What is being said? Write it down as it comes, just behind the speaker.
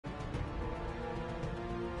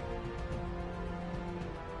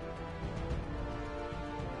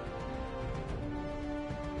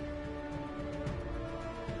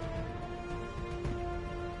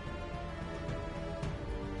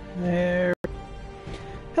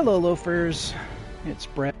Hello, Loafers. It's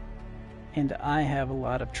Brett, and I have a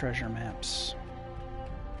lot of treasure maps.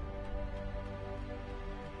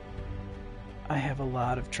 I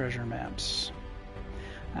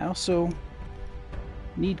also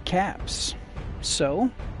need caps, so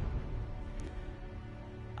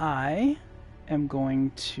I am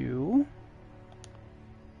going to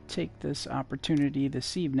take this opportunity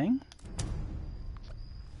this evening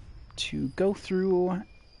to go through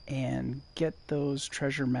and get those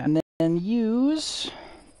treasure maps and then use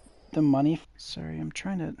the money. Sorry, I'm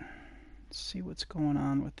trying to see what's going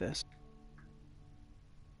on with this.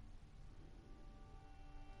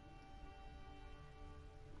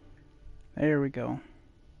 There we go.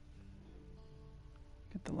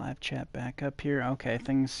 Get the live chat back up here. Okay,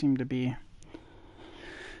 things seem to be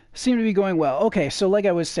going well. Okay, so like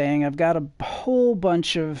I was saying, I've got a whole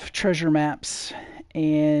bunch of treasure maps,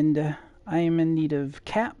 and I am in need of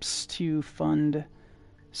caps to fund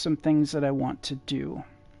some things that I want to do.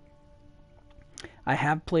 I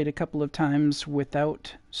have played a couple of times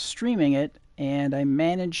without streaming it, and I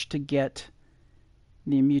managed to get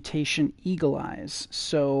the mutation Eagle Eyes.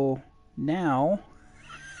 So now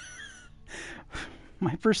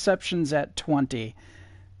my perception's at 20.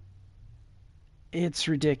 It's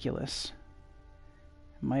ridiculous.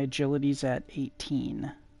 My agility's at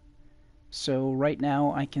 18. So right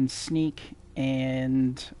now I can sneak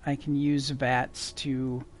and I can use VATs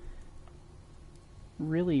to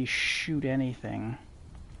really shoot anything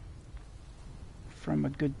from a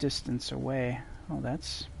good distance away. Oh,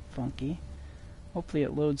 that's funky. Hopefully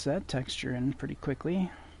it loads that texture in pretty quickly.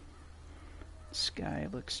 Sky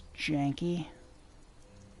looks janky.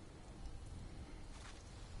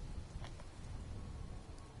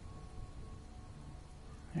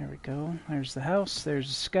 There we go. There's the house. There's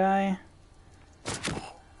the sky.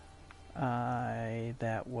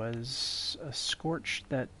 That was a scorch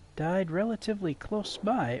that died relatively close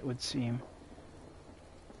by, it would seem.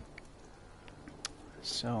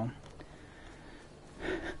 So,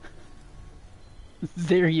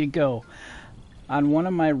 there you go. On one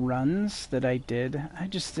of my runs that I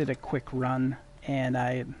just did a quick run,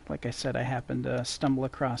 and like I said, I happened to stumble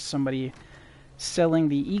across somebody selling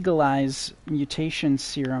the Eagle Eyes mutation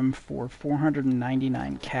serum for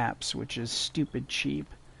 499 caps, which is stupid cheap.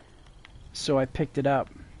 So I picked it up.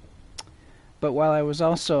 But while I was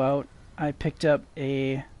also out, I picked up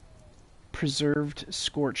a preserved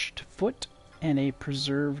scorched foot and a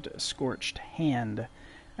preserved scorched hand.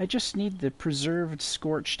 I just need the preserved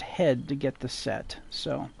scorched head to get the set,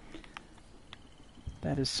 so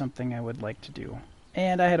that is something I would like to do.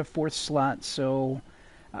 And I had a fourth slot, so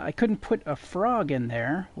I couldn't put a frog in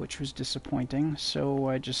there, which was disappointing, so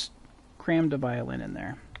I just crammed a violin in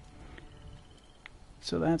there.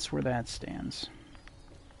 So that's where that stands.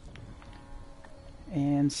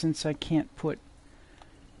 And since I can't put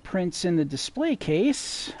prints in the display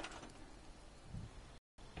case...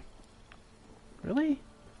 Really?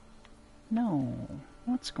 No.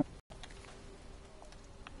 What's going on?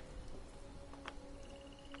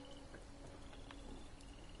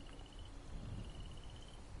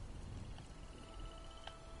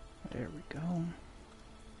 There we go.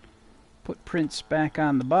 Put prints back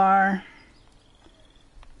on the bar.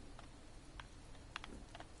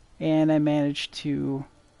 And I managed to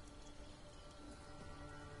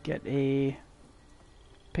get a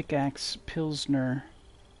Pickaxe Pilsner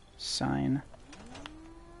sign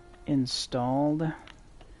installed.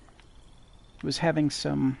 Was having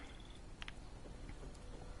some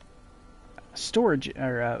storage,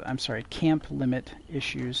 or I'm sorry, camp limit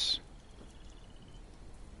issues.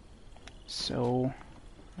 So,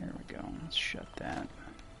 there we go. Let's shut that.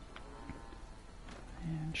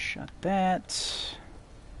 And shut that.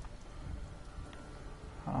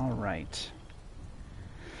 All right.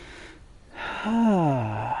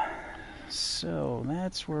 So,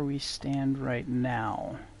 that's where we stand right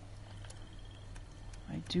now.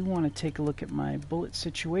 I do want to take a look at my bullet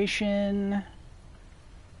situation.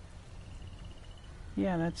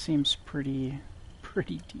 Yeah, that seems pretty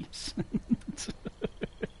decent.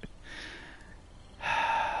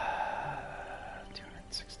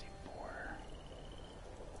 264.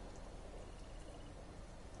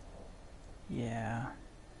 Yeah.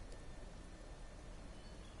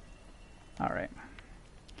 Alright.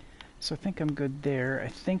 So I think I'm good there. I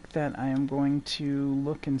think that I am going to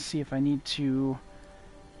look and see if I need to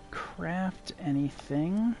craft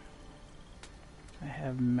anything. I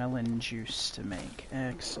have melon juice to make.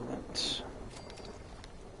 Excellent.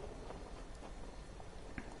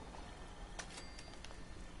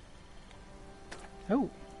 Oh.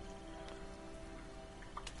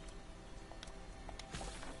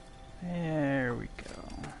 There we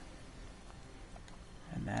go.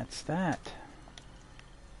 What's that?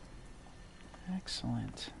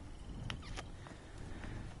 Excellent.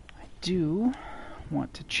 I do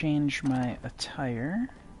want to change my attire.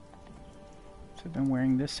 So I've been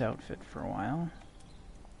wearing this outfit for a while.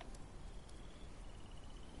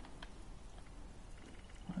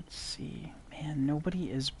 Let's see. Man,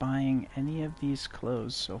 nobody is buying any of these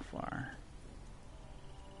clothes so far.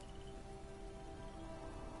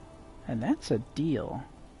 And that's a deal.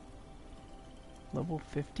 Level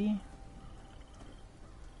 50?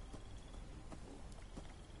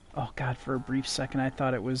 Oh god, for a brief second I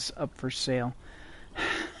thought it was up for sale.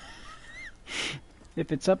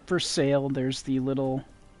 If it's up for sale, there's the little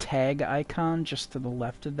tag icon just to the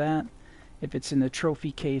left of that. If it's in the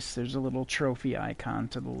trophy case, there's a little trophy icon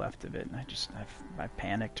to the left of it. And I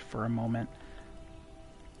panicked for a moment.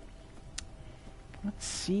 Let's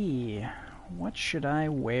see. What should I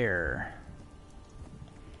wear?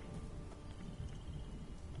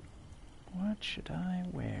 What should I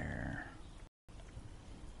wear?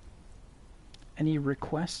 Any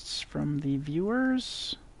requests from the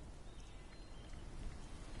viewers?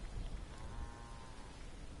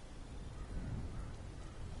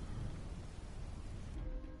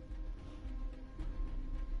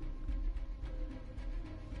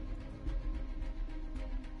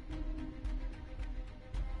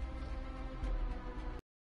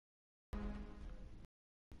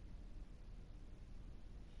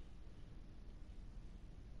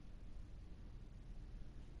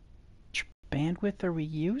 Bandwidth are we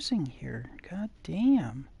using here? God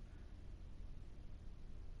damn.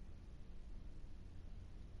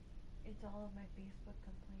 It's all of my Facebook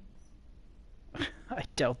complaints. I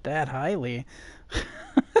doubt that highly.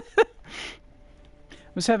 I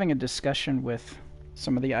was having a discussion with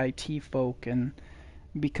some of the IT folk, and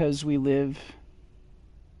because we live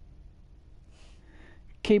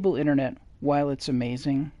cable internet, while it's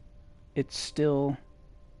amazing, it's still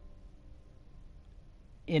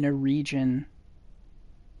in a region,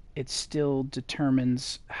 it still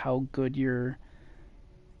determines how good your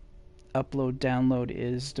upload download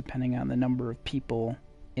is depending on the number of people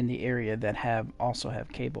in the area that also have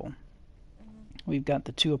cable. We've got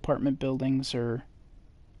the 2 apartment buildings, or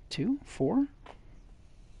 2? 4?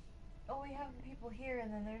 Oh, we have people here,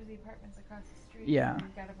 and then there's the apartments across the street. Yeah. And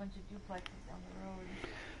we've got a bunch of duplexes down the road.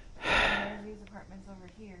 And there's these apartments over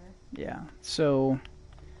here. Yeah, so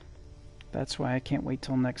that's why I can't wait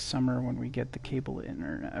till next summer when we get the cable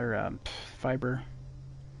internet, or fiber.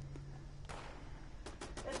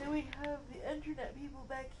 And then we have the internet people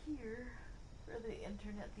back here. Or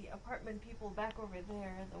the apartment people back over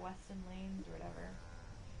there, the Weston Lanes or whatever.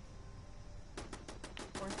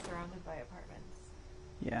 We're surrounded by apartments.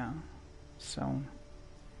 Yeah, so...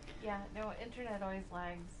 Yeah, no, internet always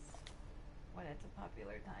lags when it's a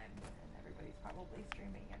popular time, and everybody's probably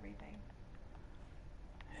streaming everything.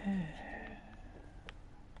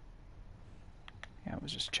 Yeah, I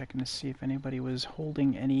was just checking to see if anybody was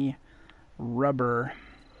holding any rubber,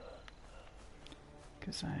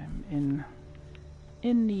 because I'm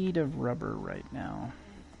in need of rubber right now.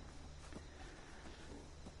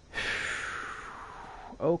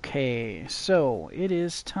 Okay, so it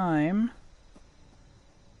is time,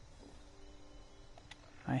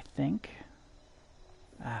 I think.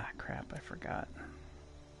 Ah, crap, I forgot.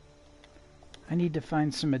 I need to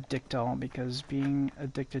find some Addictol, because being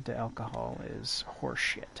addicted to alcohol is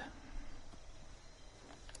horseshit.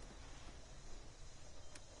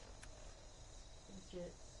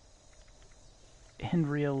 Legit. In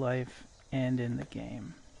real life and in the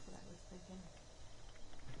game. That's what I was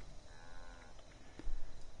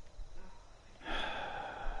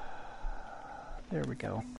thinking. There we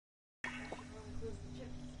go.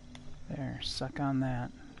 There, suck on that.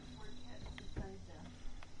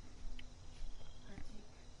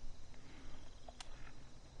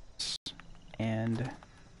 And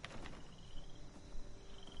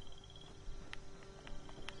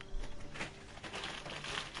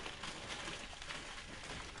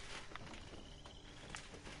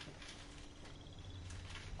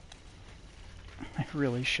I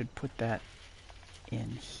really should put that in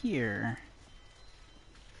here.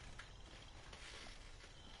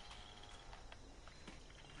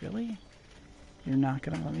 Really? You're not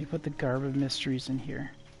gonna let me put the Garb of Mysteries in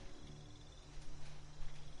here?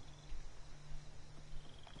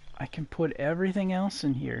 I can put everything else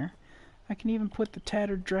in here. I can even put the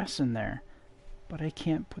tattered dress in there. But I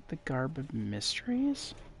can't put the Garb of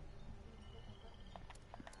Mysteries?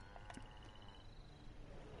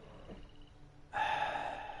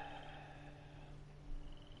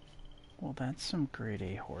 Well, that's some grade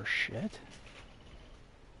A horse shit.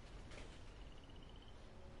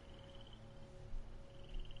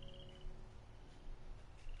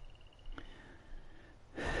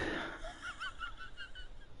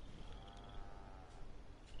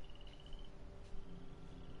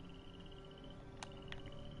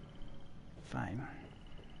 fine.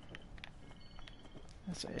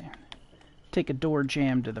 As I take a door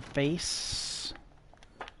jam to the face.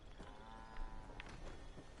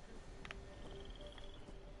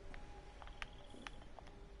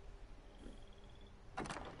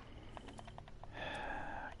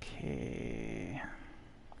 Okay.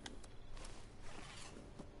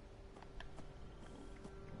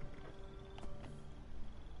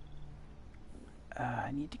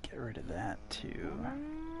 I need to get rid of that too.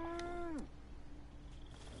 I'm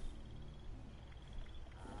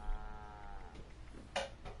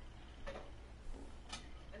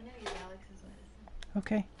gonna get Alex's medicine.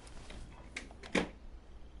 Okay.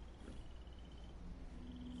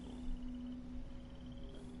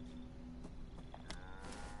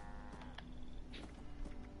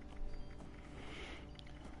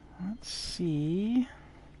 Let's see.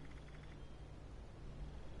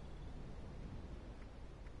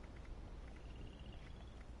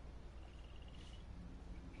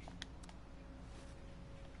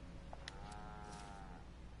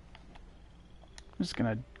 I'm just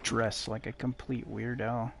gonna dress like a complete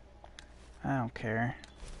weirdo. I don't care.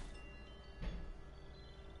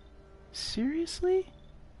 Seriously?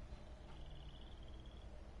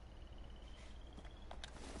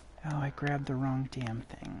 Oh, I grabbed the wrong damn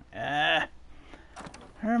thing. Where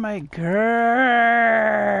am I? Gird!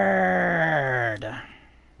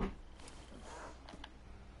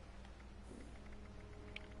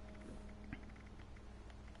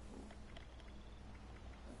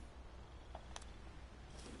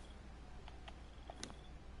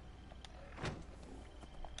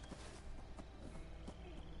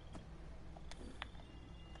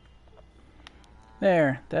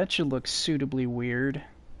 There, that should look suitably weird.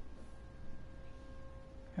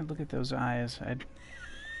 And look at those eyes.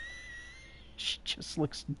 She just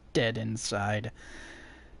looks dead inside.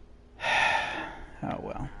 Oh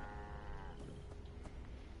well.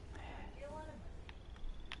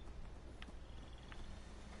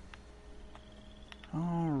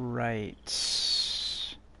 Alright.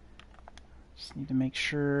 Just need to make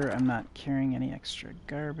sure I'm not carrying any extra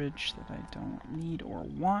garbage that I don't need or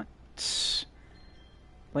want.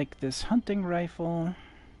 Like this hunting rifle,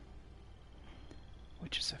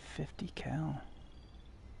 which is a 50 cal.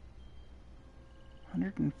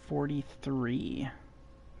 143.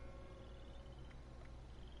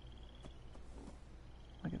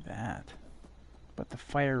 Look at that. But the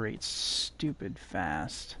fire rate's stupid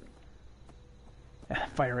fast.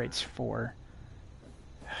 Fire rate's 4.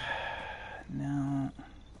 No.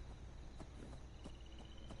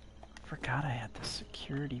 Forgot I had the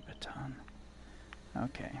security baton.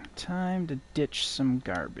 Okay, time to ditch some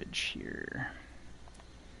garbage here.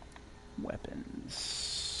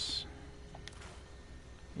 Weapons.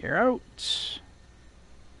 You're out.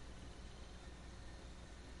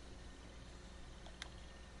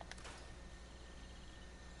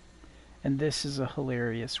 And this is a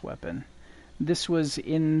hilarious weapon. This was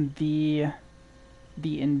in the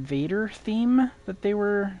invader theme that they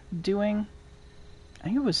were doing. I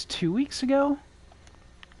think it was 2 weeks ago.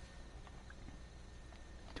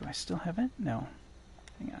 Do I still have it? No.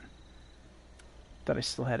 Hang on. Thought I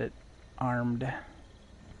still had it armed.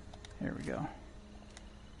 There we go.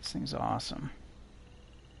 This thing's awesome.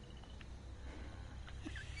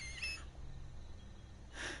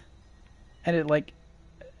 And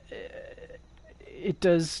it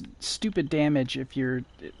does stupid damage if you're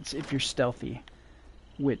stealthy,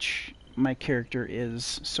 which my character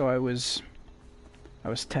is. So I was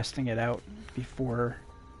testing it out before.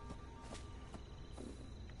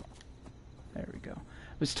 There we go.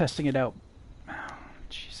 I was testing it out. Oh,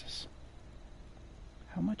 Jesus.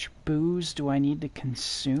 How much booze do I need to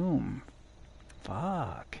consume?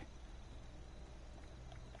 Fuck.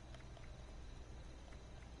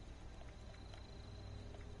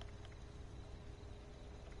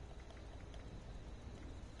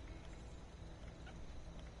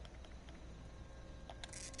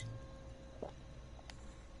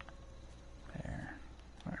 There.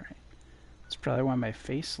 Alright. That's probably why my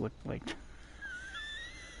face looked like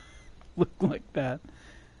that.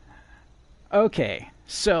 Okay,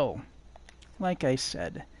 so like I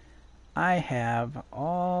said, I have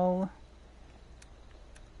all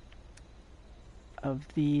of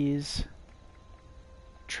these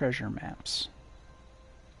treasure maps.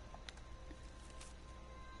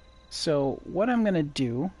 So what I'm going to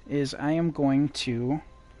do is I am going to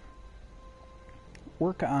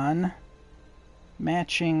work on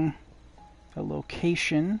matching a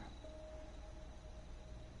location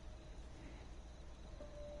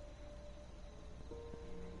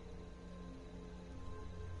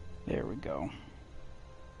There we go.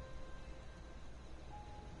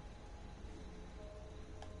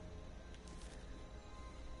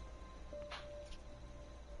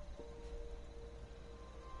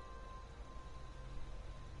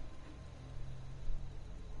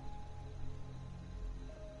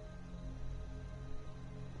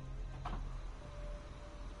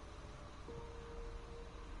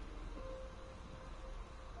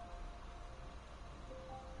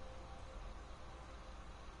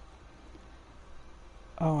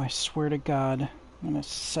 Oh, I swear to God, I'm gonna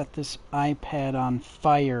set this iPad on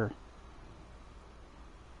fire.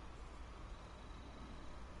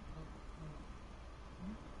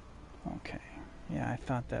 Okay. Yeah, I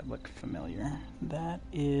thought that looked familiar. That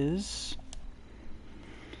is...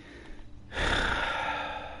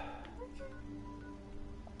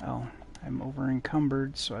 Oh, I'm over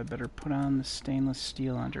encumbered, so I better put on the stainless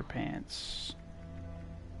steel underpants.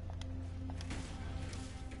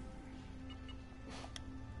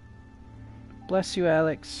 Bless you,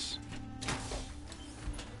 Alex.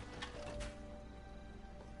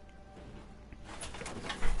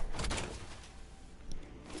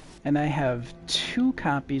 And I have 2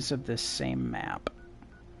 copies of this same map.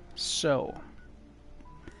 So,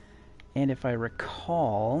 and if I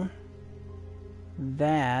recall,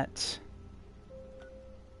 that's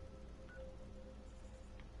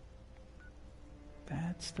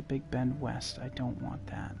the Big Bend West. I don't want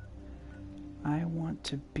that. I want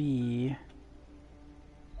to be...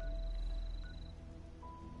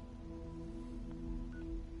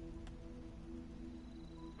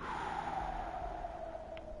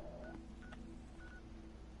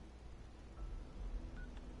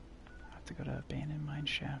 I have to go to Abandoned Mine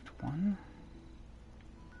Shaft 1.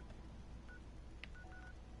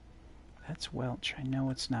 That's Welch. I know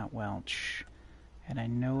it's not Welch. And I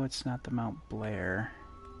know it's not the Mount Blair.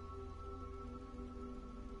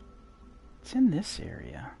 It's in this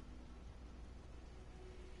area.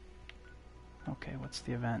 Okay, what's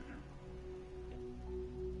the event?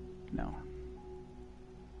 No.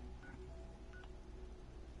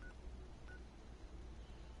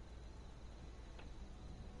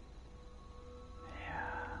 Yeah,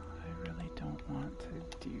 I really don't want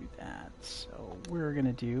to do that. So we're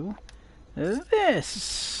gonna do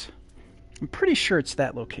this. I'm pretty sure it's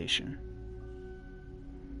that location.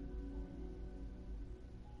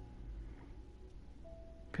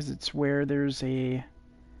 Because it's where there's a...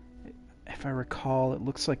 If I recall, it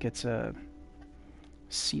looks like it's a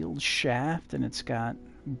sealed shaft and it's got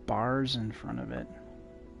bars in front of it.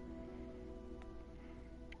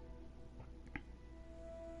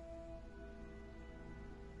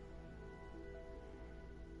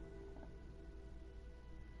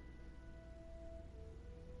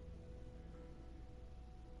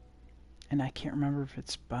 And I can't remember if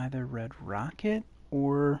it's by the Red Rocket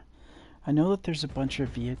or... I know that there's a bunch of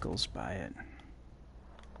vehicles by it.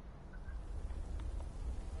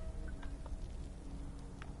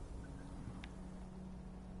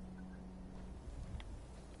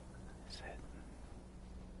 Is it?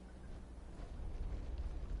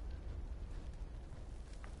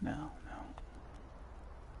 No,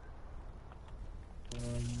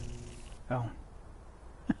 no. Oh.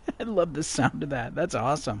 I love the sound of that. That's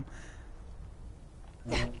awesome.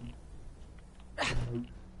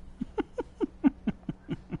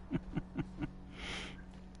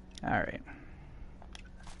 Alright.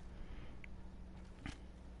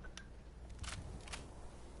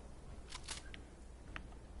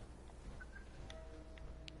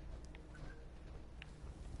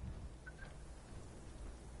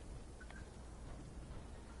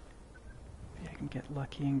 Maybe I can get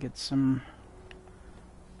lucky and get some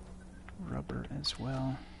rubber as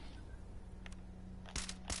well.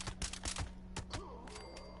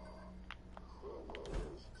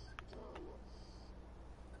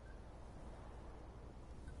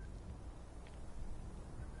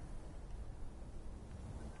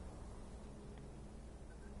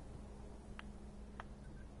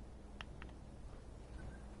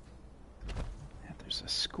 There's a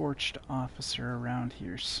scorched officer around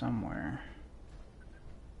here somewhere.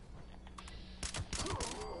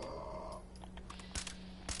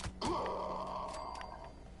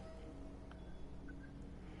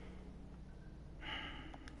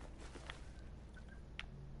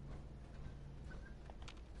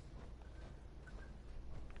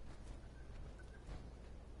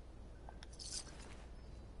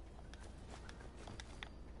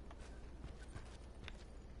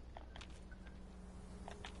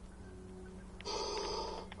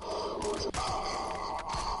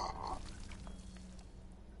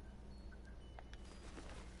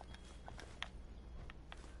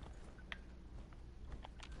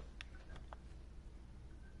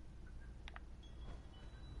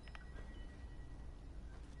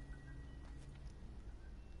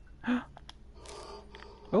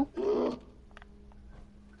 Oh.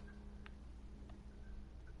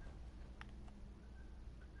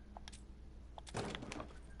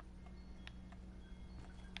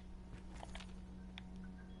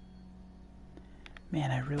 Man,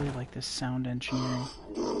 I really like this sound engineering.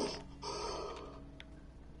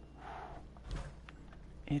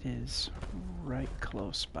 It is right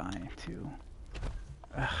close by, too.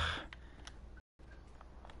 Ugh.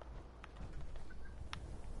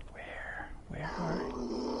 Where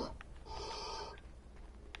are...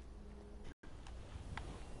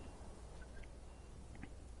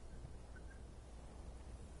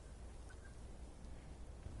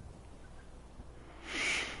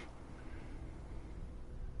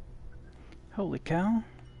 Holy cow.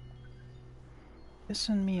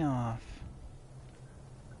 Pissing me off.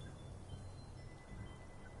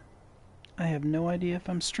 I have no idea if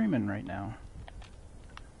I'm streaming right now.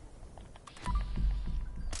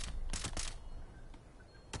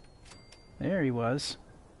 There he was.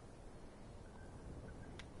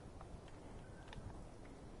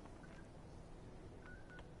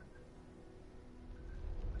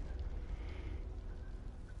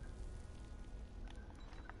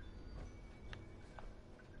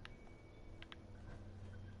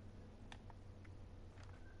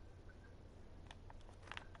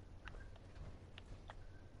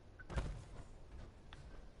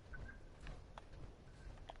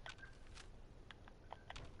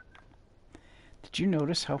 Did you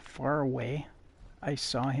notice how far away I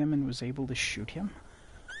saw him and was able to shoot him?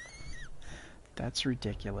 That's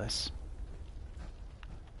ridiculous.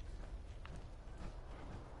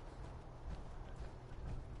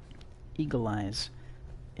 Eagle Eyes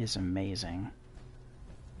is amazing.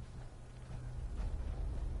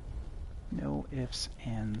 No ifs,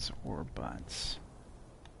 ands, or buts.